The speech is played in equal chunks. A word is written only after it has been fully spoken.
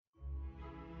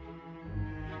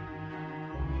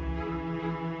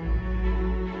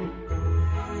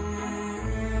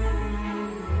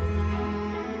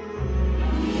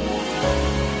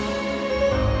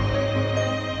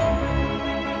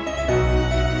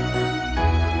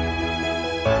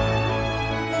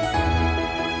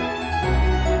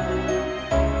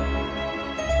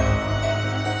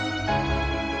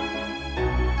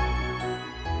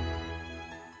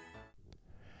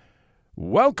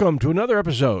Welcome to another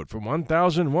episode from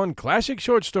 1001 Classic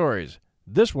Short Stories.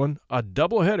 This one, a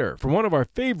doubleheader from one of our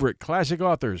favorite classic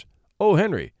authors,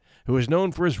 O.HENRY, who is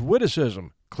known for his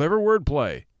witticism, clever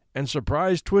wordplay, and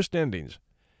surprise twist endings.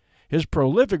 His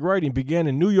prolific writing began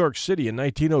in New York City in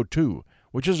 1902,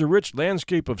 which is a rich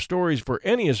landscape of stories for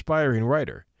any aspiring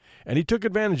writer, and he took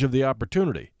advantage of the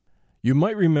opportunity. You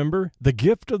might remember The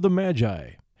Gift of the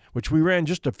Magi, which we ran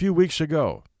just a few weeks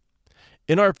ago.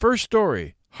 In our first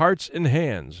story, Hearts and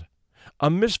Hands, a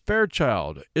Miss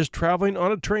Fairchild is traveling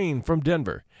on a train from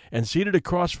Denver and seated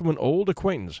across from an old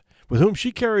acquaintance with whom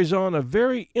she carries on a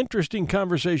very interesting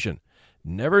conversation,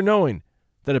 never knowing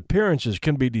that appearances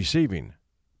can be deceiving.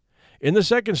 In the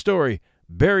second story,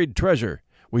 Buried Treasure,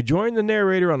 we join the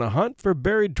narrator on a hunt for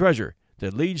buried treasure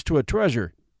that leads to a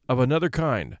treasure of another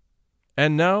kind.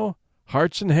 And now,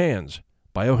 Hearts and Hands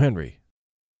by O.HENRY.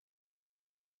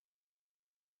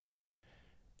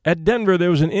 At Denver,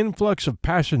 there was an influx of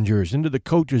passengers into the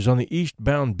coaches on the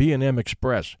eastbound B&M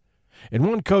Express. In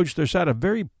one coach there sat a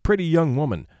very pretty young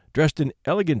woman, dressed in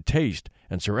elegant taste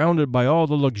and surrounded by all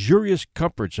the luxurious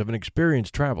comforts of an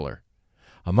experienced traveler.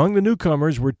 Among the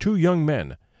newcomers were two young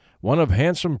men, one of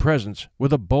handsome presence,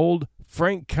 with a bold,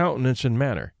 frank countenance and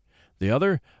manner, the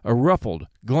other a ruffled,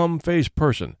 glum-faced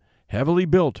person, heavily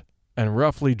built and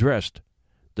roughly dressed.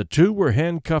 The two were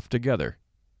handcuffed together.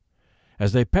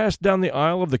 As they passed down the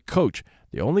aisle of the coach,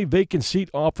 the only vacant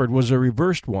seat offered was a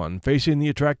reversed one facing the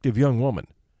attractive young woman.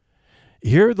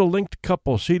 Here the linked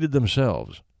couple seated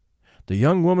themselves. The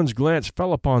young woman's glance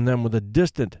fell upon them with a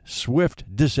distant,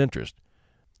 swift disinterest.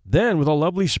 Then, with a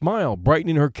lovely smile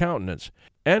brightening her countenance,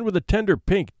 and with a tender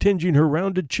pink tinging her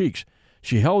rounded cheeks,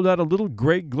 she held out a little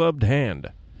gray-gloved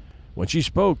hand. When she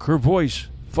spoke, her voice,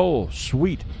 full,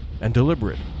 sweet, and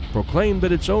deliberate, proclaimed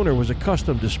that its owner was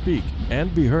accustomed to speak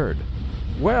and be heard.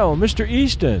 "Well, Mr.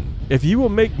 Easton, if you will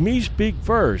make me speak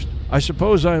first, I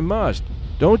suppose I must.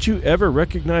 Don't you ever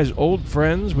recognize old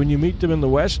friends when you meet them in the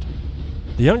West?"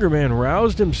 The younger man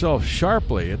roused himself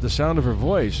sharply at the sound of her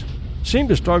voice, seemed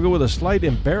to struggle with a slight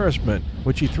embarrassment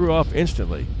which he threw off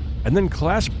instantly, and then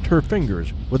clasped her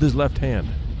fingers with his left hand.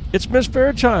 "It's Miss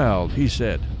Fairchild," he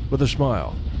said, with a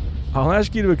smile. "I'll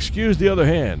ask you to excuse the other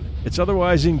hand. It's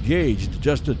otherwise engaged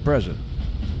just at present."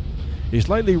 He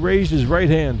slightly raised his right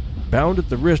hand, bound at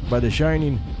the wrist by the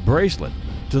shining bracelet,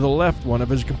 to the left one of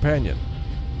his companion.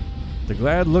 The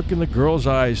glad look in the girl's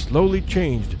eyes slowly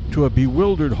changed to a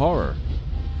bewildered horror.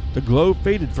 The glow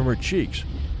faded from her cheeks.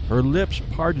 Her lips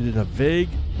parted in a vague,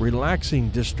 relaxing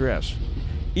distress.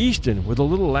 Easton, with a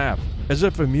little laugh, as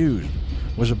if amused,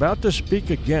 was about to speak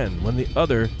again when the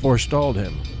other forestalled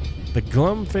him. The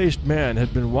glum-faced man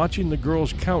had been watching the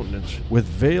girl's countenance with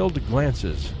veiled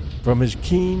glances from his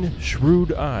keen,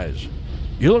 shrewd eyes.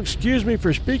 "You'll excuse me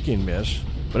for speaking, miss,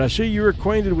 but I see you're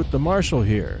acquainted with the marshal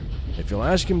here. If you'll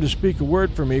ask him to speak a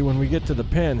word for me when we get to the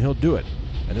pen, he'll do it,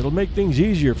 and it'll make things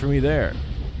easier for me there.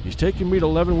 He's taking me to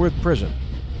Leavenworth Prison.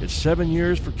 It's 7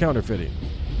 years for counterfeiting."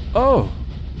 "Oh,"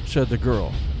 said the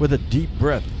girl, with a deep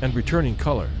breath and returning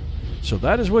color. "So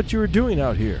that is what you are doing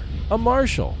out here, a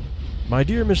marshal." "My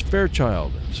dear Miss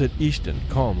Fairchild," said Easton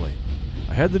calmly,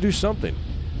 "I had to do something.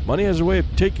 Money has a way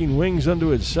of taking wings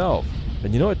unto itself,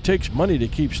 and you know it takes money to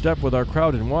keep step with our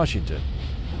crowd in Washington.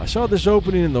 I saw this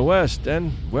opening in the West,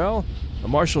 and, well, a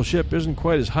marshalship isn't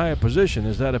quite as high a position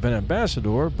as that of an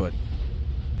ambassador, but—"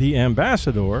 "The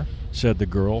ambassador," said the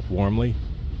girl warmly,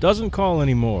 "doesn't call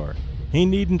any more. He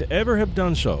needn't ever have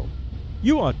done so.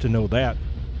 You ought to know that.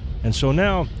 And so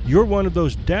now you're one of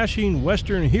those dashing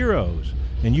Western heroes,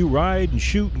 and you ride and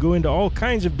shoot and go into all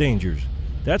kinds of dangers.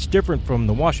 That's different from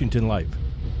the Washington life.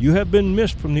 You have been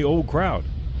missed from the old crowd."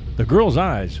 The girl's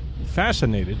eyes,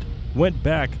 fascinated, went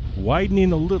back,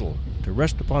 widening a little to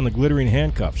rest upon the glittering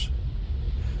handcuffs.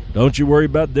 "Don't you worry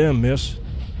about them, miss,"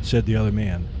 said the other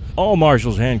man. "All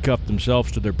marshals handcuff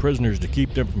themselves to their prisoners to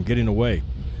keep them from getting away.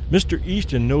 Mr.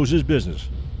 Easton knows his business."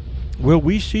 "Will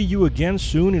we see you again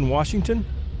soon in Washington?"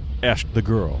 asked the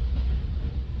girl.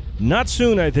 "Not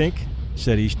soon, I think,"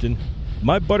 said Easton.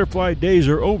 "My butterfly days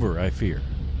are over, I fear."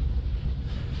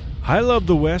 "I love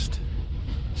the West,"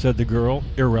 said the girl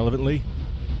irrelevantly.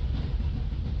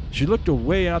 She looked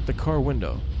away out the car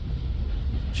window.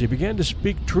 She began to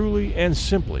speak truly and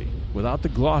simply, without the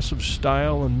gloss of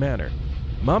style and manner.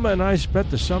 "Mama and I spent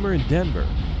the summer in Denver.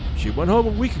 She went home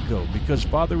a week ago because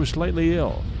Father was slightly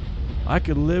ill. I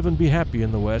could live and be happy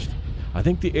in the West. I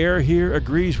think the air here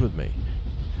agrees with me.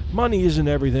 Money isn't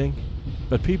everything,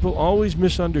 but people always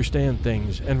misunderstand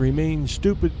things and remain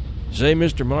stupid." "Say,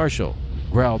 Mr. Marshal,"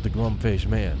 growled the glum-faced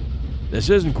man, "this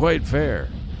isn't quite fair.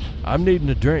 I'm needing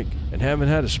a drink and haven't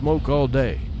had a smoke all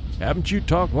day. Haven't you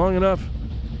talked long enough?"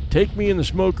 Take me in the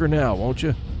smoker now, won't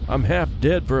you? I'm half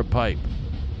dead for a pipe."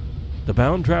 The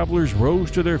bound travelers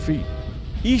rose to their feet,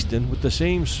 Easton with the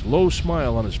same slow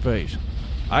smile on his face.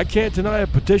 "I can't deny a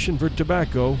petition for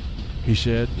tobacco," he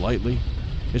said lightly.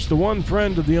 "It's the one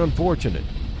friend of the unfortunate.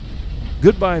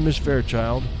 Goodbye, Miss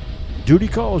Fairchild. Duty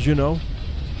calls, you know."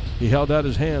 He held out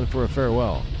his hand for a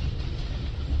farewell.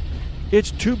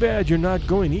 "It's too bad you're not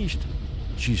going east,"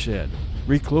 she said,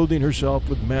 reclothing herself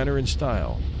with manner and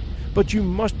style. "But you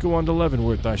must go on to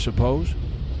Leavenworth, I suppose?"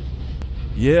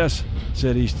 "Yes,"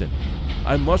 said Easton.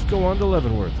 "I must go on to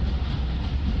Leavenworth."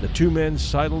 The two men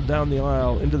sidled down the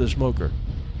aisle into the smoker.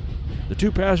 The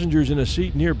two passengers in a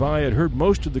seat nearby had heard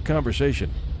most of the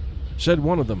conversation. Said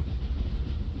one of them,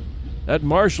 "That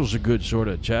marshal's a good sort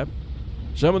of chap.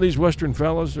 Some of these Western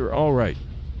fellows are all right."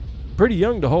 "Pretty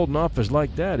young to hold an office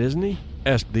like that, isn't he?"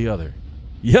 asked the other.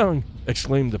 "Young!"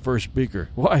 exclaimed the first speaker.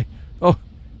 "Why,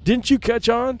 didn't you catch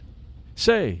on?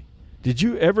 Say, did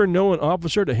you ever know an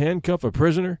officer to handcuff a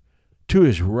prisoner to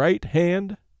his right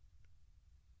hand?"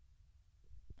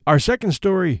 Our second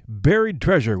story, Buried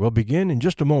Treasure, will begin in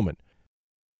just a moment.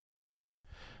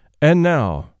 And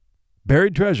now,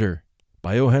 Buried Treasure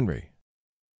by O.HENRY.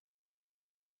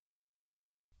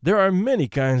 There are many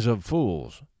kinds of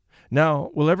fools.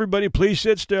 Now, will everybody please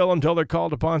sit still until they're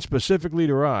called upon specifically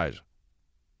to rise?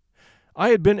 I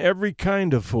had been every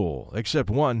kind of fool, except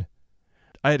one.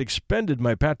 I had expended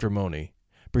my patrimony,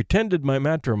 pretended my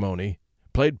matrimony,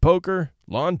 played poker,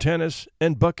 lawn tennis,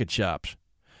 and bucket shops,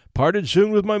 parted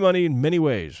soon with my money in many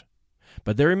ways.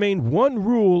 But there remained one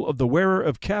rule of the wearer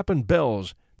of cap and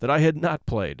bells that I had not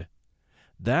played.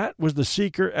 That was the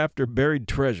seeker after buried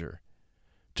treasure.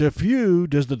 To few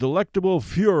does the delectable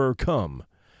furor come,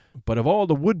 but of all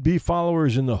the would-be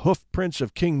followers in the hoof-prints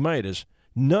of King Midas,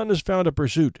 none has found a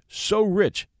pursuit so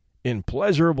rich, in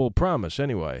pleasurable promise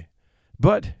anyway.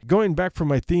 But, going back from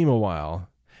my theme a while,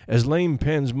 as lame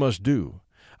pens must do,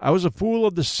 I was a fool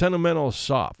of the sentimental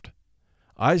soft.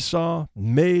 I saw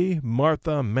May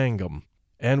Martha Mangum,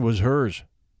 and was hers.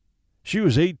 She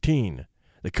was 18,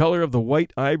 the color of the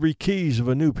white ivory keys of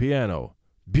a new piano,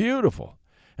 beautiful,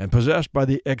 and possessed by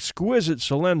the exquisite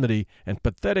solemnity and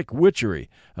pathetic witchery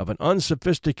of an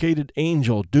unsophisticated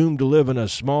angel doomed to live in a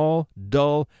small,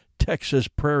 dull Texas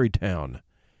prairie town.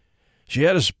 She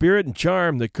had a spirit and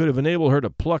charm that could have enabled her to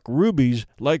pluck rubies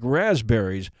like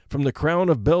raspberries from the crown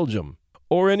of Belgium,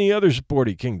 or any other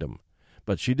sporty kingdom,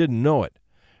 but she didn't know it,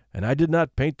 and I did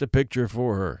not paint the picture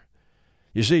for her.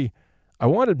 You see, I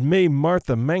wanted May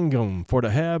Martha Mangum for to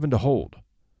have and to hold.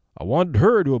 I wanted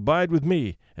her to abide with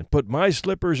me and put my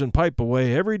slippers and pipe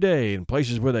away every day in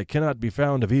places where they cannot be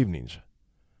found of evenings.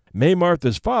 May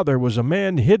Martha's father was a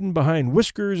man hidden behind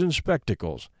whiskers and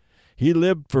spectacles. He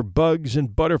lived for bugs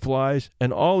and butterflies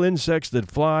and all insects that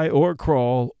fly or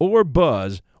crawl or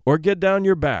buzz or get down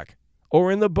your back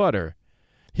or in the butter.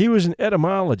 He was an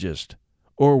etymologist,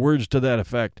 or words to that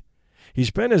effect. He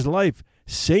spent his life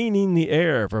seining the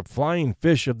air for flying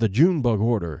fish of the Junebug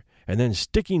order, and then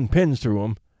sticking pins through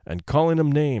 'em and calling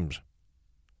 'em names.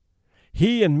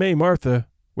 He and May Martha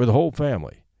were the whole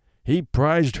family. He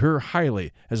prized her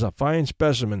highly as a fine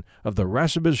specimen of the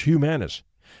Racibus humanus,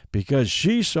 because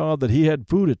she saw that he had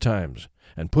food at times,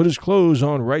 and put his clothes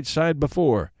on right side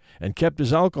before, and kept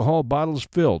his alcohol bottles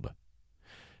filled.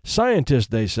 Scientists,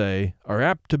 they say, are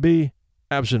apt to be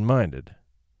absent-minded.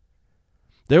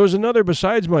 There was another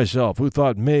besides myself who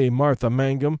thought May Martha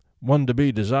Mangum one to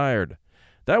be desired.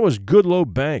 That was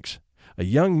Goodloe Banks, a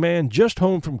young man just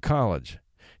home from college.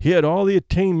 He had all the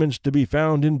attainments to be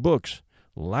found in books,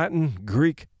 Latin,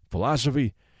 Greek,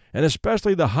 philosophy, and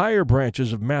especially the higher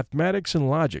branches of mathematics and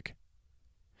logic.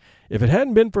 If it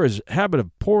hadn't been for his habit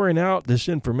of pouring out this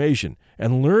information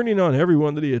and learning on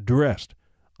everyone that he addressed,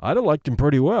 I'd have liked him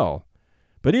pretty well.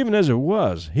 But even as it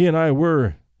was, he and I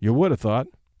were, you would have thought,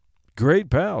 great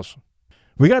pals.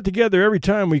 We got together every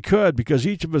time we could because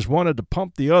each of us wanted to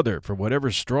pump the other for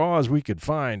whatever straws we could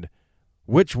find.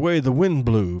 Which way the wind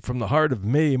blew from the heart of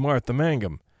May Martha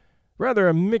Mangum. Rather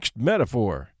a mixed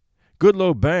metaphor.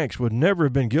 Goodloe Banks would never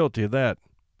have been guilty of that.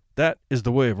 That is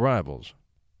the way of rivals.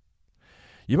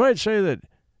 You might say that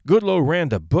Goodloe ran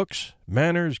to books,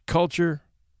 manners, culture,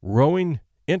 rowing,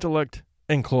 intellect,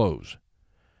 and clothes.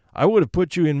 I would have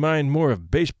put you in mind more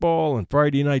of baseball and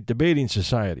Friday night debating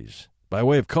societies, by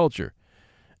way of culture,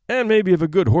 and maybe of a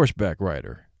good horseback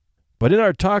rider. But in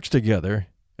our talks together,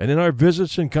 and in our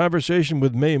visits and conversation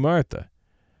with May Martha,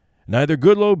 neither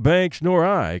Goodloe Banks nor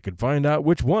I could find out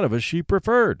which one of us she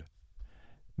preferred.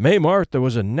 May Martha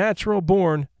was a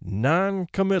natural-born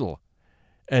non-committal,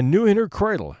 and knew in her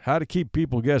cradle how to keep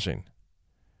people guessing.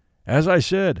 As I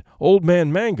said, old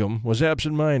man Mangum was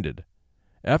absent-minded,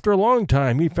 After a long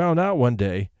time, he found out one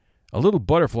day, a little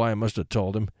butterfly must have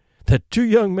told him, that two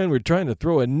young men were trying to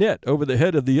throw a net over the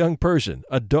head of the young person,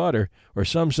 a daughter, or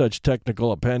some such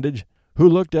technical appendage, who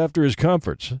looked after his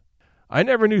comforts. I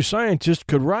never knew scientists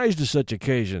could rise to such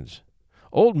occasions.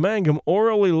 Old Mangum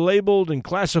orally labeled and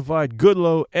classified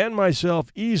Goodloe and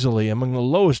myself easily among the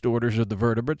lowest orders of the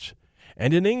vertebrates,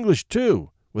 and in English,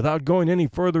 too, without going any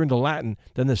further into Latin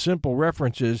than the simple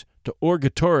references to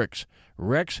Orgetorix,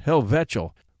 Rex Helvetia,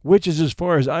 which is as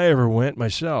far as I ever went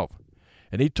myself.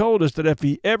 And he told us that if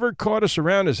he ever caught us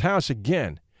around his house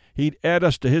again, he'd add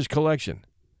us to his collection.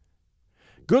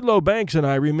 Goodloe Banks and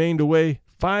I remained away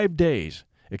 5 days,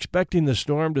 expecting the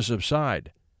storm to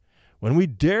subside. When we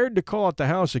dared to call at the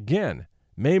house again,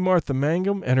 May Martha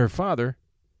Mangum and her father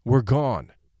were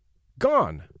gone.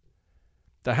 Gone!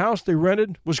 The house they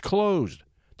rented was closed.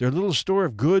 Their little store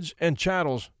of goods and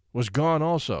chattels was gone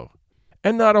also.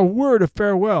 And not a word of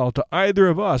farewell to either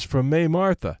of us from May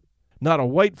Martha. Not a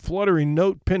white fluttering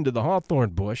note pinned to the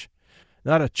hawthorn bush,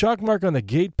 not a chalk mark on the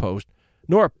gate-post,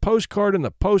 nor a postcard in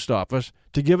the post office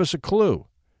to give us a clue.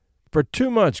 For 2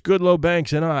 months, Goodloe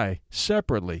Banks and I,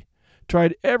 separately,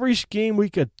 tried every scheme we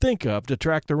could think of to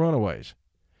track the runaways.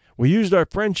 We used our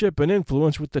friendship and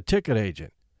influence with the ticket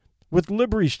agent, with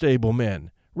livery stable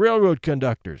men, railroad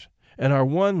conductors, and our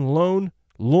one lone,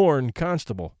 lorn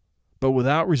constable, but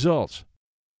without results.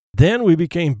 Then we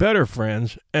became better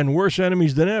friends and worse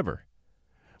enemies than ever.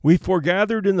 We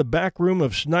foregathered in the back room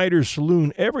of Snyder's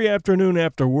saloon every afternoon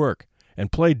after work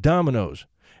and played dominoes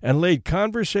and laid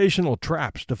conversational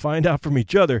traps to find out from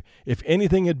each other if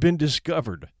anything had been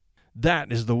discovered.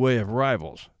 That is the way of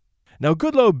rivals. Now,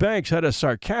 Goodloe Banks had a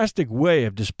sarcastic way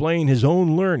of displaying his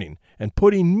own learning and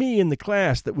putting me in the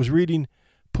class that was reading,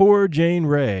 "Poor Jane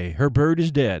Ray, her bird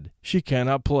is dead, she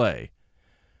cannot play."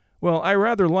 Well, I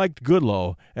rather liked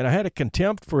Goodloe, and I had a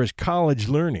contempt for his college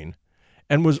learning,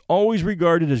 and was always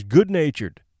regarded as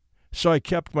good-natured, so I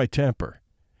kept my temper.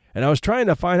 And I was trying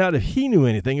to find out if he knew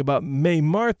anything about May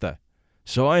Martha,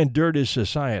 so I endured his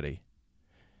society.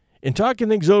 In talking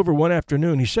things over one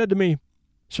afternoon, he said to me,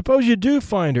 "Suppose you do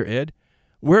find her, Ed,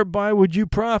 whereby would you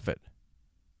profit?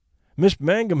 Miss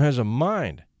Mangum has a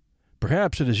mind.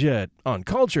 Perhaps it is yet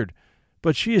uncultured,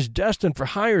 but she is destined for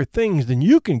higher things than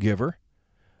you can give her.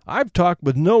 I've talked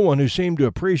with no one who seemed to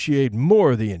appreciate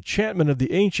more the enchantment of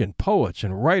the ancient poets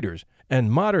and writers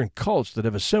and modern cults that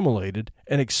have assimilated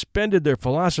and expended their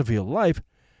philosophy of life.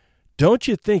 Don't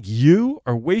you think you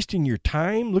are wasting your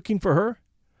time looking for her?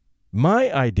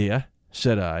 My idea,"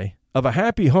 said I, "of a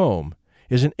happy home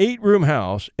is an 8-room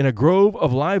house in a grove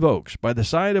of live oaks by the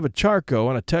side of a charco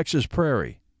on a Texas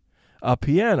prairie. A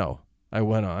piano," I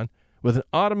went on, "with an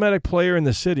automatic player in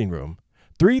the sitting room,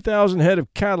 3,000 head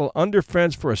of cattle under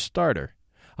fence for a starter,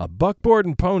 a buckboard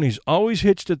and ponies always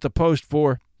hitched at the post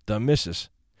for the missus,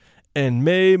 and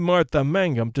May Martha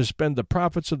Mangum to spend the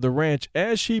profits of the ranch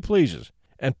as she pleases,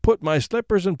 and put my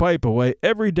slippers and pipe away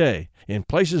every day in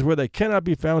places where they cannot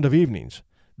be found of evenings.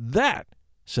 That,"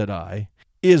 said I,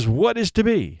 "is what is to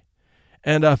be.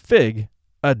 And a fig,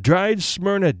 a dried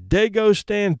Smyrna Dago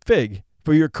stand fig,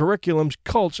 for your curriculum's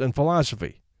cults and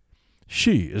philosophy."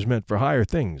 "She is meant for higher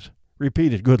things,"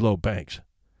 repeated Goodloe Banks.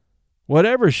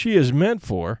 "Whatever she is meant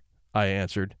for," I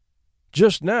answered,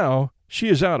 "just now she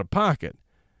is out of pocket,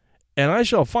 and I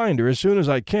shall find her as soon as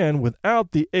I can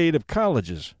without the aid of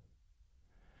colleges."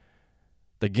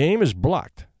 "The game is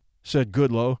blocked," said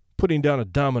Goodloe, putting down a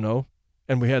domino,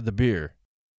 and we had the beer.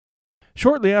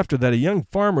 Shortly after that, a young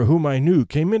farmer whom I knew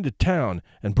came into town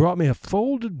and brought me a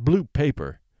folded blue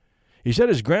paper. He said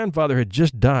his grandfather had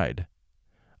just died.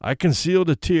 I concealed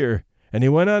a tear, and he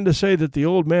went on to say that the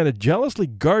old man had jealously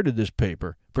guarded this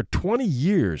paper for 20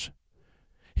 years.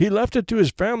 He left it to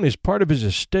his family as part of his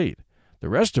estate, the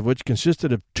rest of which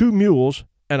consisted of 2 mules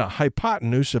and a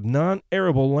hypotenuse of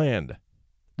non-arable land.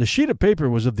 The sheet of paper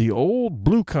was of the old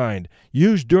blue kind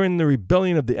used during the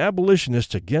rebellion of the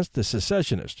abolitionists against the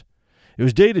secessionists. It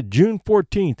was dated June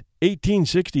 14th,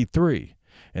 1863,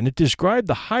 and it described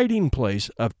the hiding place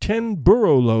of 10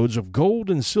 burro loads of gold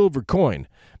and silver coin,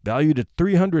 valued at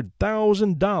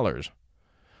 $300,000.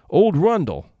 Old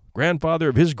Rundle, grandfather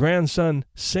of his grandson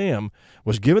Sam,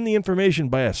 was given the information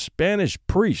by a Spanish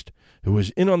priest who was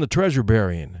in on the treasure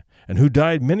burying, and who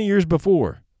died many years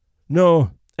before.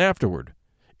 No, afterward,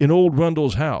 in Old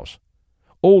Rundle's house.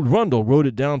 Old Rundle wrote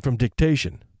it down from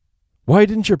dictation. "Why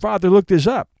didn't your father look this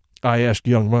up?" I asked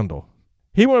young Rundle.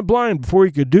 "He went blind before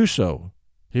he could do so,"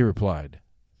 he replied.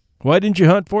 "Why didn't you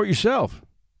hunt for it yourself?"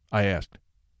 I asked.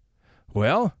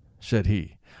 "Well," said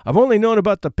he, "I've only known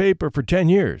about the paper for 10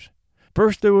 years.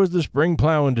 First there was the spring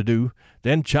plowing to do,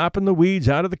 then chopping the weeds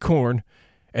out of the corn,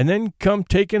 and then come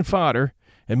taking fodder,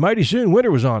 and mighty soon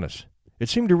winter was on us. It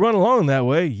seemed to run along that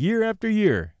way year after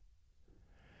year.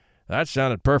 That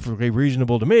sounded perfectly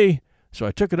reasonable to me, so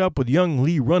I took it up with young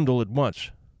Lee Rundle at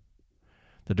once.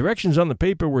 The directions on the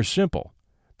paper were simple.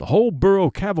 The whole burro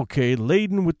cavalcade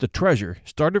laden with the treasure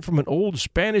started from an old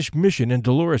Spanish mission in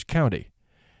Dolores County.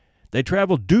 They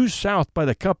traveled due south by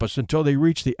the compass until they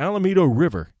reached the Alameda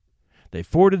River. They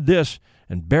forded this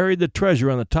and buried the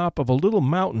treasure on the top of a little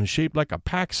mountain shaped like a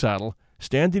pack saddle,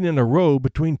 standing in a row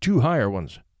between two higher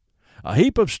ones. A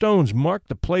heap of stones marked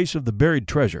the place of the buried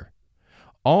treasure.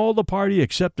 All the party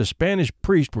except the Spanish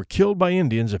priest were killed by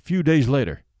Indians a few days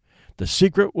later. The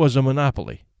secret was a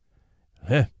monopoly.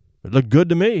 It looked good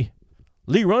to me.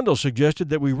 Lee Rundle suggested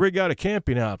that we rig out a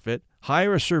camping outfit,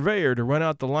 hire a surveyor to run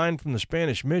out the line from the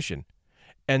Spanish mission,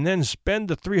 and then spend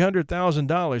the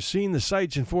 $300,000 seeing the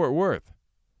sights in Fort Worth.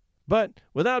 But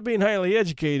without being highly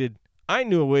educated, I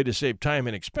knew a way to save time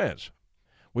and expense.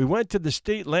 We went to the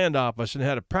state land office and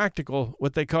had a practical,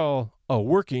 what they call a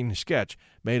working sketch,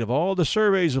 made of all the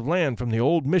surveys of land from the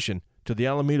old mission to the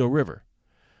Alameda River.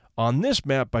 On this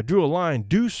map, I drew a line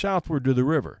due southward to the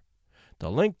river.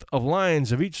 The length of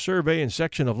lines of each survey and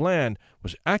section of land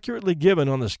was accurately given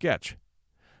on the sketch.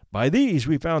 By these,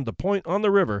 we found the point on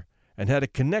the river and had a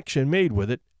connection made with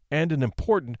it and an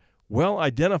important,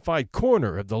 well-identified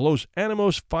corner of the Los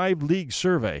Animos 5-League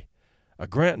Survey, a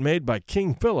grant made by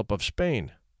King Philip of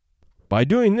Spain. By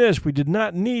doing this, we did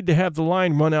not need to have the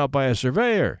line run out by a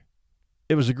surveyor.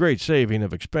 It was a great saving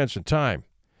of expense and time.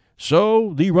 So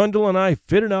Lee Rundle and I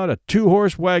fitted out a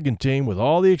 2-horse wagon team with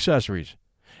all the accessories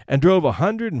and drove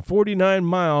 149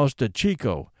 miles to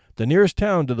Chico, the nearest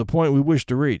town to the point we wished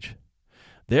to reach.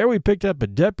 There we picked up a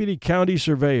deputy county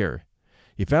surveyor.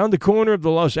 He found the corner of the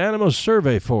Los Animos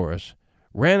survey for us,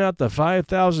 ran out the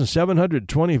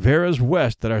 5,720 varas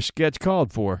west that our sketch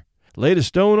called for, laid a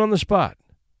stone on the spot,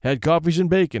 had coffees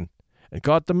and bacon, and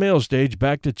caught the mail stage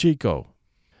back to Chico.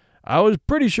 I was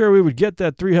pretty sure we would get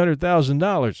that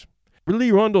 $300,000.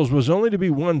 Lee Rundle's was only to be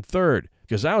 1/3,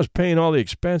 because I was paying all the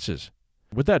expenses.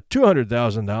 With that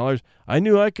 $200,000, I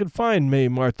knew I could find May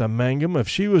Martha Mangum if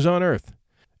she was on Earth.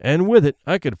 And with it,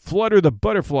 I could flutter the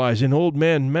butterflies in old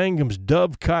man Mangum's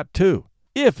dove cot, too,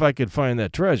 if I could find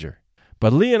that treasure.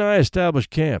 But Lee and I established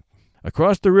camp.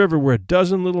 Across the river were a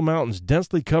dozen little mountains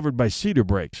densely covered by cedar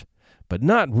brakes, but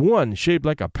not one shaped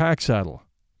like a pack saddle.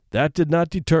 That did not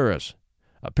deter us.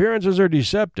 Appearances are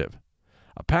deceptive.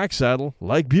 A pack saddle,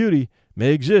 like beauty,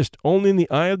 may exist only in the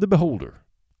eye of the beholder.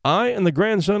 I and the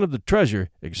grandson of the treasure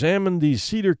examined these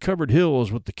cedar-covered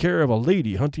hills with the care of a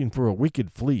lady hunting for a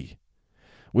wicked flea.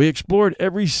 We explored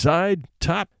every side,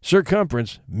 top,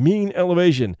 circumference, mean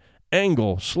elevation,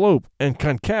 angle, slope, and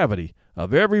concavity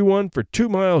of every one for 2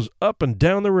 miles up and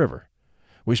down the river.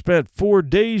 We spent 4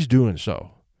 days doing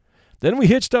so. Then we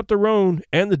hitched up the roan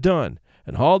and the dun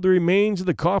and hauled the remains of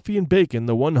the coffee and bacon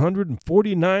the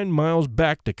 149 miles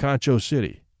back to Concho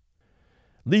City.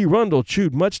 Lee Rundle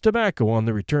chewed much tobacco on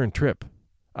the return trip.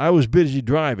 I was busy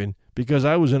driving because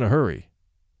I was in a hurry.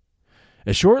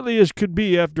 As shortly as could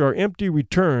be after our empty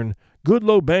return,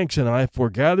 Goodloe Banks and I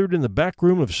foregathered in the back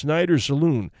room of Snyder's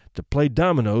saloon to play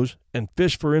dominoes and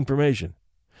fish for information.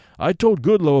 I told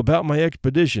Goodloe about my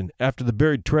expedition after the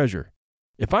buried treasure.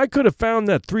 If I could have found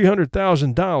that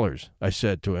 $300,000, I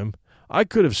said to him, I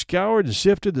could have scoured and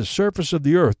sifted the surface of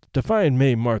the earth to find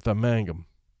May Martha Mangum.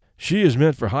 She is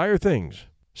meant for higher things,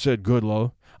 said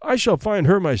Goodloe. I shall find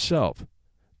her myself.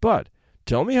 But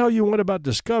tell me how you went about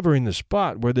discovering the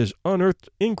spot where this unearthed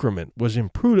increment was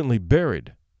imprudently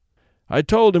buried. I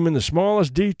told him in the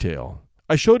smallest detail.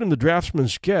 I showed him the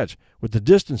draftsman's sketch with the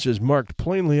distances marked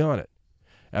plainly on it.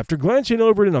 After glancing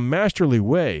over it in a masterly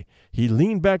way, he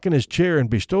leaned back in his chair and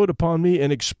bestowed upon me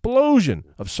an explosion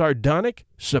of sardonic,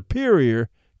 superior,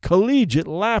 collegiate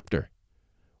laughter.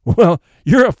 "Well,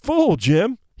 you're a fool,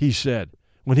 Jim," he said,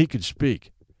 when he could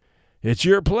speak. "It's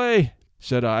your play,"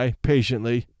 said I,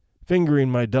 patiently, fingering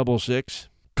my 6.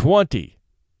 "20,"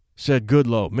 said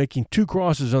Goodloe, making 2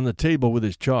 crosses on the table with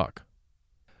his chalk.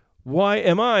 "Why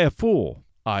am I a fool?"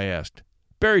 I asked.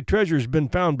 "Buried treasure has been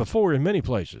found before in many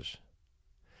places."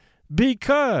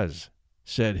 "Because,"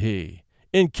 said he,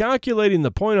 "in calculating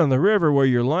the point on the river where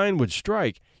your line would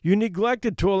strike, you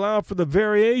neglected to allow for the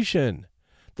variation.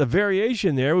 The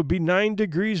variation there would be 9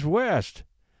 degrees west.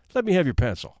 Let me have your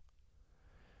pencil."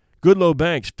 Goodloe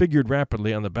Banks figured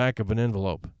rapidly on the back of an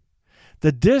envelope.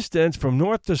 "The distance from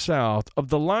north to south of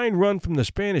the line run from the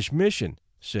Spanish mission,"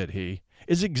 said he,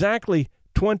 "is exactly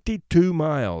 22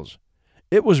 miles.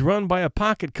 It was run by a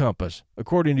pocket compass,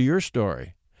 according to your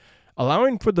story.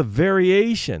 Allowing for the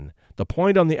variation, The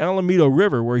point on the Alameda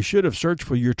River where he should have searched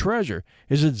for your treasure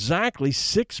is exactly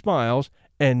 6 miles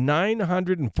and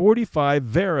 945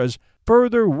 veras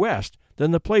further west than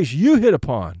the place you hit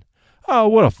upon. Oh,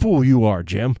 what a fool you are,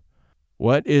 Jim.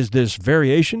 What is this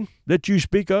variation that you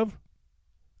speak of?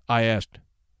 I asked.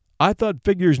 I thought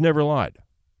figures never lied.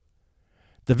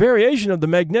 The variation of the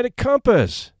magnetic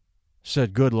compass,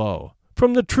 said Goodloe,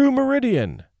 from the true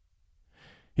meridian.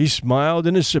 He smiled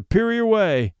in his superior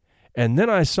way, and then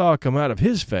I saw come out of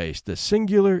his face the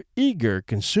singular, eager,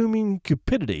 consuming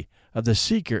cupidity of the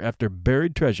seeker after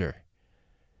buried treasure.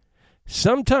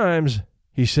 Sometimes,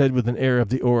 he said with an air of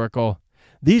the oracle,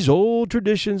 these old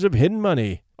traditions of hidden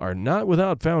money are not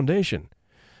without foundation.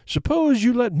 Suppose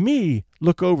you let me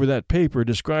look over that paper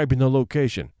describing the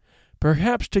location.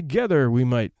 Perhaps together we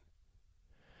might.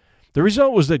 The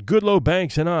result was that Goodloe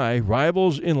Banks and I,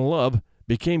 rivals in love,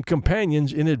 became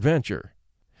companions in adventure.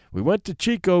 We went to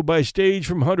Chico by stage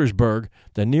from Huntersburg,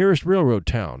 the nearest railroad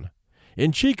town.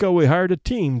 In Chico we hired a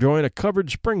team drawing a covered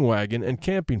spring wagon and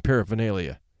camping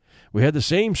paraphernalia. We had the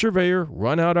same surveyor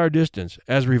run out our distance,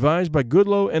 as revised by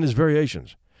Goodloe and his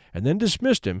variations, and then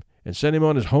dismissed him and sent him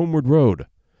on his homeward road.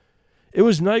 It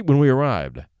was night when we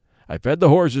arrived. I fed the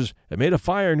horses and made a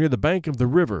fire near the bank of the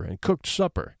river and cooked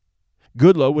supper.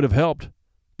 Goodloe would have helped,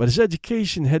 but his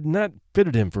education had not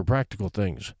fitted him for practical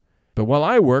things. But while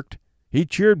I worked, he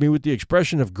cheered me with the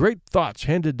expression of great thoughts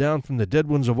handed down from the dead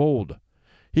ones of old.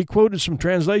 He quoted some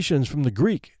translations from the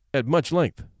Greek at much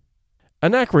length.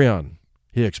 Anacreon,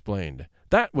 he explained.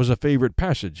 That was a favorite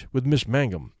passage with Miss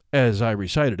Mangum, as I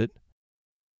recited it.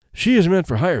 She is meant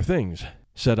for higher things,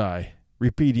 said I,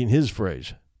 repeating his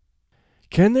phrase.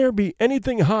 Can there be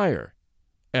anything higher,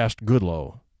 asked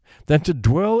Goodloe, than to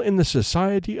dwell in the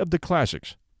society of the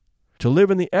classics, to live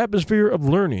in the atmosphere of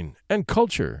learning and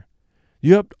culture?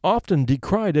 You have often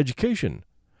decried education.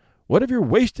 What of your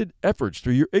wasted efforts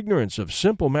through your ignorance of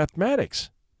simple mathematics?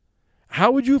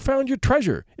 How would you have found your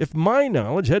treasure if my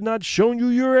knowledge had not shown you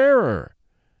your error?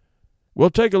 We'll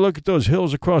take a look at those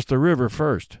hills across the river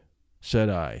first, said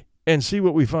I, and see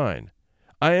what we find.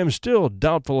 I am still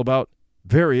doubtful about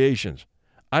variations.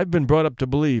 I've been brought up to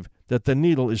believe that the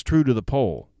needle is true to the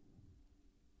pole.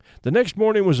 The next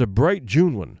morning was a bright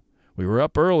June one. We were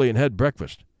up early and had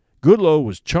breakfast. Goodloe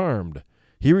was charmed.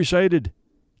 He recited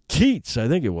Keats, I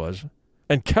think it was,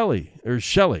 and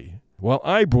Shelley, while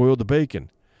I broiled the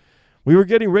bacon. We were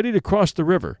getting ready to cross the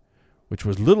river, which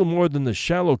was little more than the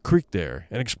shallow creek there,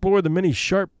 and explore the many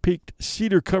sharp-peaked,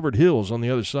 cedar-covered hills on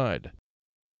the other side.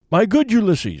 My good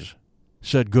Ulysses,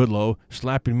 said Goodloe,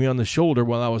 slapping me on the shoulder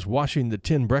while I was washing the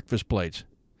tin breakfast plates,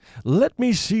 let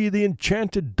me see the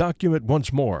enchanted document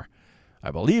once more. I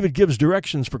believe it gives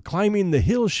directions for climbing the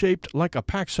hill shaped like a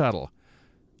pack saddle.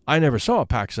 I never saw a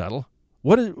pack saddle.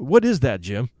 What is that,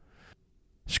 Jim?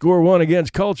 Score one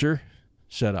against culture,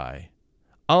 said I.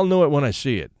 I'll know it when I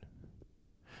see it.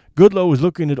 Goodloe was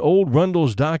looking at old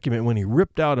Rundle's document when he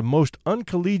ripped out a most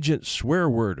uncollegiate swear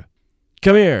word.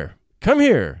 Come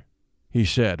here, he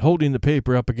said, holding the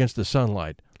paper up against the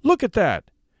sunlight. Look at that,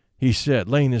 he said,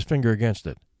 laying his finger against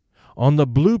it. On the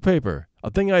blue paper, a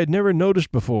thing I had never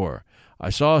noticed before, I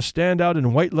saw stand out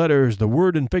in white letters the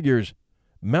word and figures,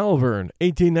 Malvern,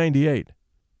 1898.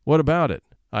 What about it?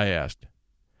 I asked.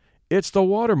 It's the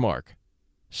watermark,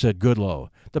 said Goodloe.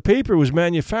 The paper was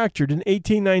manufactured in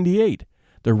 1898.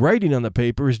 The writing on the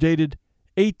paper is dated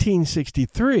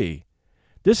 1863.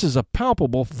 This is a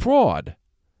palpable fraud.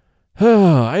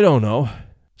 I don't know,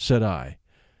 said I.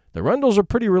 The Rundles are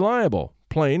pretty reliable,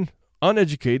 plain,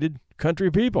 uneducated, country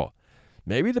people.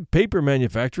 Maybe the paper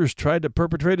manufacturers tried to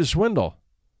perpetrate a swindle.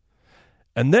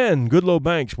 And then Goodloe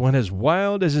Banks went as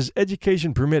wild as his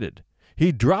education permitted.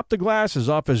 He dropped the glasses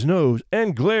off his nose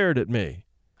and glared at me.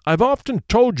 I've often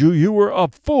told you you were a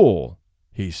fool,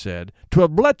 he said, to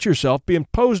have let yourself be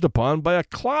imposed upon by a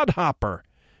clodhopper,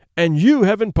 and you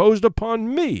have imposed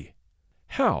upon me.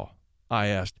 How, I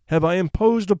asked, have I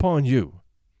imposed upon you?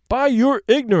 By your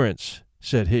ignorance,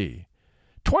 said he.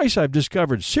 Twice I've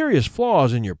discovered serious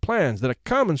flaws in your plans that a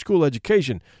common school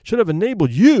education should have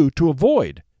enabled you to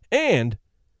avoid, and,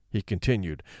 he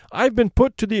continued, I've been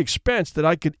put to the expense that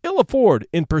I could ill afford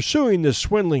in pursuing this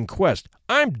swindling quest.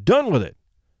 I'm done with it.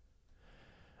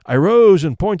 I rose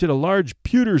and pointed a large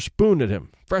pewter spoon at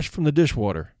him, fresh from the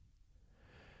dishwater.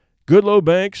 Goodloe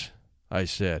Banks, I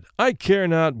said, I care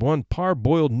not one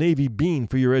parboiled navy bean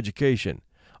for your education.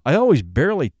 I always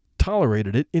barely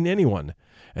tolerated it in anyone,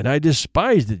 and I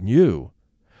despised it in you.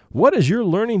 What has your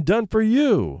learning done for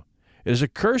you? It is a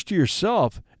curse to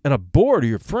yourself and a bore to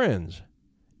your friends.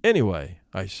 Anyway,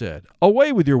 I said,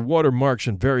 away with your watermarks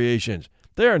and variations.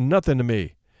 They are nothing to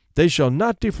me. They shall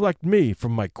not deflect me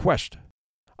from my quest.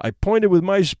 I pointed with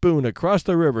my spoon across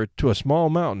the river to a small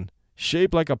mountain,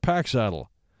 shaped like a pack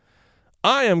saddle.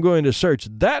 I am going to search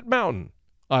that mountain,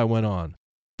 I went on,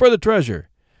 for the treasure.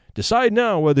 Decide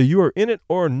now whether you are in it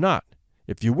or not.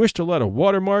 If you wish to let a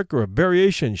watermark or a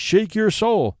variation shake your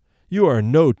soul, you are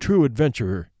no true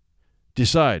adventurer.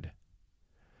 Decide.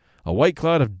 A white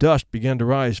cloud of dust began to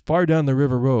rise far down the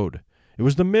river road. It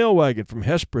was the mail wagon from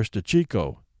Hesperus to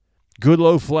Chico.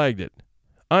 Goodloe flagged it.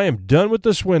 I am done with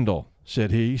the swindle,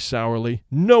 said he, sourly.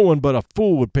 No one but a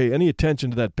fool would pay any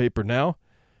attention to that paper now.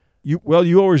 You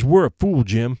always were a fool,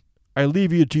 Jim. I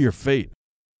leave you to your fate.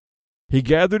 He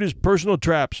gathered his personal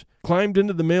traps, climbed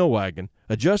into the mail wagon,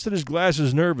 adjusted his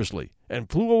glasses nervously, and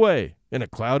flew away in a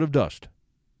cloud of dust.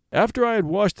 After I had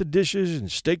washed the dishes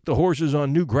and staked the horses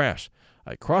on new grass,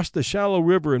 I crossed the shallow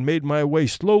river and made my way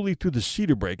slowly through the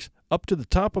cedar brakes up to the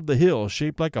top of the hill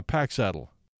shaped like a pack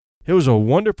saddle. It was a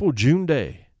wonderful June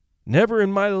day. Never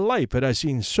in my life had I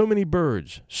seen so many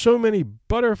birds, so many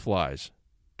butterflies,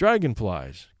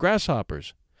 dragonflies,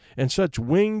 grasshoppers, and such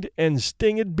winged and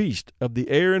stinged beasts of the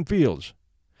air and fields.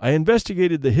 I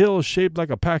investigated the hill shaped like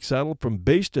a pack saddle from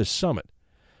base to summit.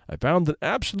 I found an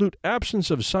absolute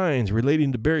absence of signs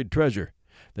relating to buried treasure.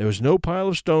 There was no pile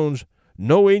of stones,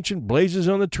 no ancient blazes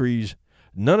on the trees,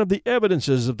 none of the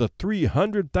evidences of the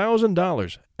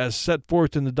 $300,000 as set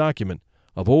forth in the document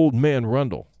of Old Man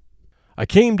Rundle. I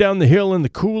came down the hill in the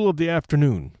cool of the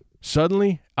afternoon.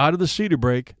 Suddenly, out of the cedar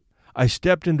brake, I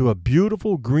stepped into a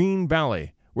beautiful green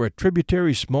valley where a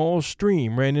tributary small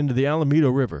stream ran into the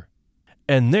Alameda River.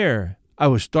 And there I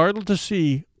was startled to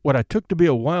see what I took to be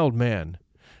a wild man,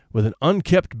 with an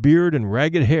unkempt beard and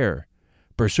ragged hair,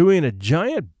 pursuing a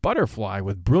giant butterfly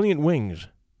with brilliant wings.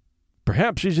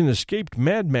 Perhaps he's an escaped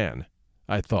madman,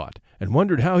 I thought, and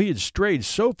wondered how he had strayed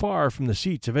so far from the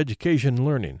seats of education and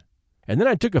learning. And then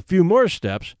I took a few more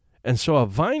steps and saw a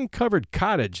vine-covered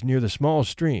cottage near the small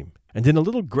stream, and in a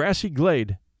little grassy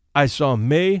glade I saw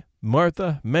May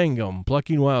Martha Mangum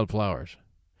plucking wildflowers.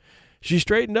 She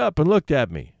straightened up and looked at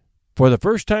me. For the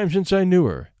first time since I knew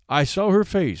her, I saw her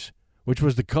face, which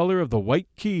was the color of the white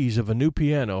keys of a new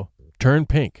piano, turn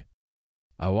pink.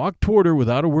 I walked toward her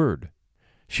without a word.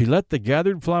 She let the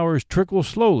gathered flowers trickle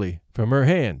slowly from her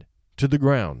hand to the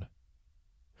ground.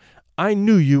 I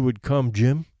knew you would come,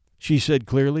 Jim, she said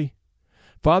clearly.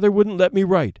 Father wouldn't let me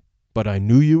write, but I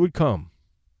knew you would come.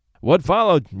 What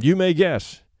followed, you may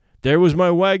guess. There was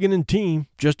my wagon and team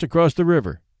just across the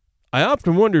river. I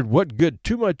often wondered what good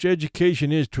too much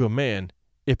education is to a man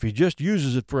if he just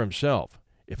uses it for himself.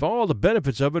 If all the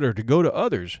benefits of it are to go to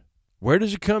others, where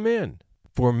does it come in?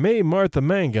 For May Martha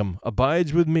Mangum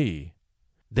abides with me.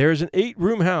 There is an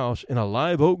 8-room house in a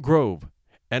live oak grove,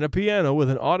 and a piano with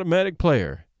an automatic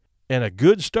player, and a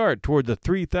good start toward the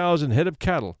 3,000 head of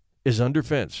cattle is under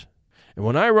fence. And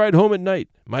when I ride home at night,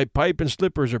 my pipe and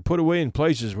slippers are put away in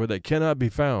places where they cannot be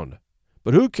found.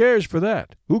 But who cares for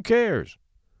that? Who cares?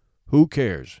 Who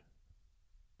cares?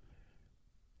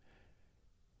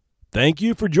 Thank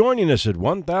you for joining us at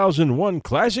 1001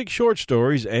 Classic Short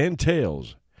Stories and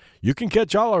Tales. You can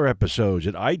catch all our episodes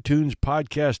at iTunes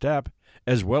Podcast app,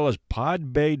 as well as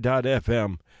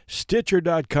podbay.fm,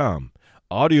 Stitcher.com,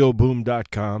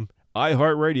 audioboom.com,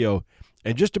 iHeartRadio,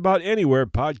 and just about anywhere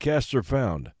podcasts are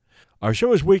found. Our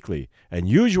show is weekly and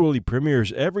usually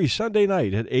premieres every Sunday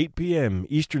night at 8 p.m.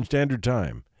 Eastern Standard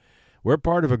Time. We're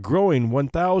part of a growing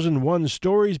 1001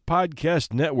 Stories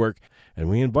podcast network, and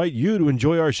we invite you to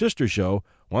enjoy our sister show,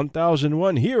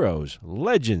 1001 Heroes,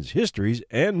 Legends, Histories,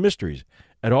 and Mysteries,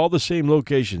 at all the same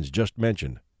locations just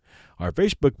mentioned. Our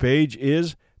Facebook page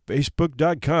is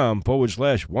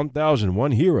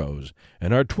facebook.com/1001 Heroes,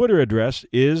 and our Twitter address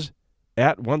is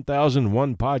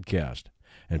 @1001podcast.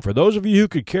 And for those of you who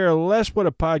could care less what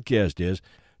a podcast is,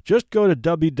 just go to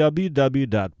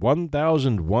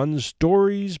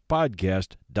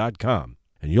www.1001storiespodcast.com,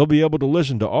 and you'll be able to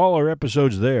listen to all our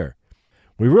episodes there.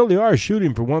 We really are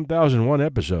shooting for 1001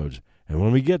 episodes, and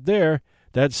when we get there,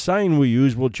 that sign we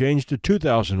use will change to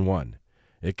 2001.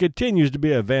 It continues to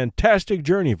be a fantastic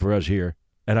journey for us here,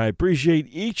 and I appreciate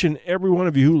each and every one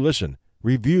of you who listen,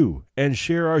 review, and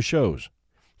share our shows.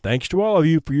 Thanks to all of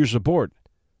you for your support.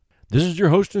 This is your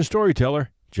host and storyteller,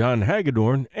 John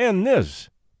Hagedorn, and this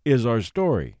is our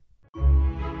story.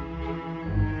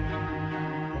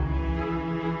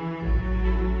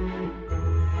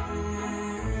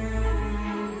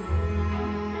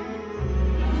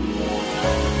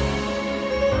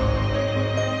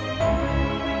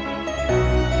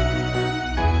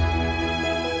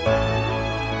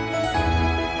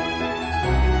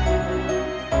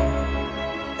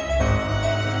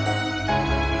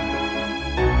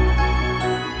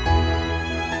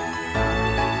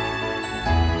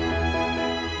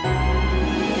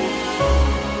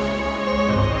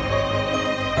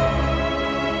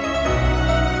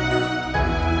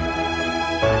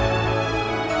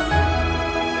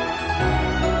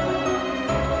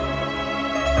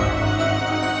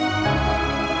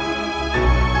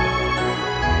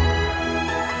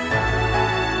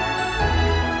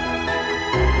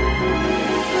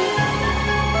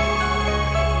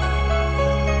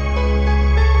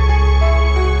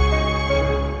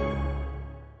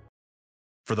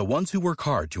 the ones who work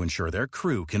hard to ensure their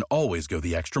crew can always go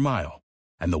the extra mile,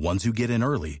 and the ones who get in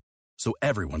early so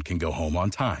everyone can go home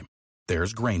on time.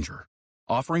 There's Grainger,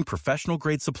 offering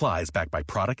professional-grade supplies backed by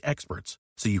product experts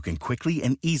so you can quickly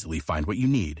and easily find what you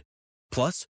need.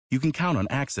 Plus, you can count on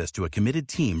access to a committed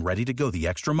team ready to go the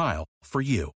extra mile for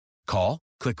you. Call,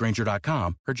 click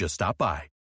Grainger.com, or just stop by.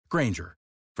 Grainger,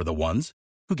 for the ones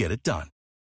who get it done.